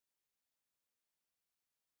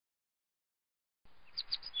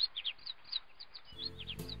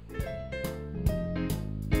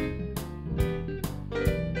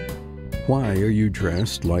Why are you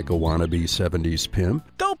dressed like a wannabe 70s pimp?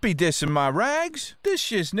 Don't be dissing my rags. This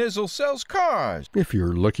shiznizzle sells cars. If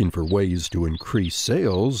you're looking for ways to increase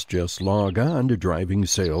sales, just log on to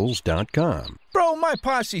DrivingSales.com. Bro, my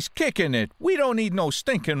posse's kicking it. We don't need no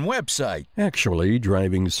stinking website. Actually,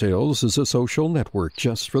 Driving Sales is a social network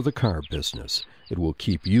just for the car business. It will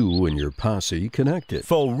keep you and your posse connected.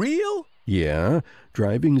 For real? Yeah,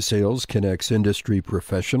 Driving Sales connects industry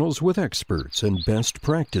professionals with experts and best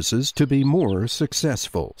practices to be more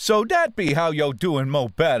successful. So that be how you're doing mo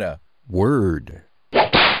better. Word.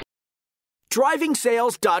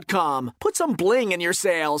 DrivingSales.com. Put some bling in your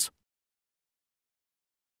sales.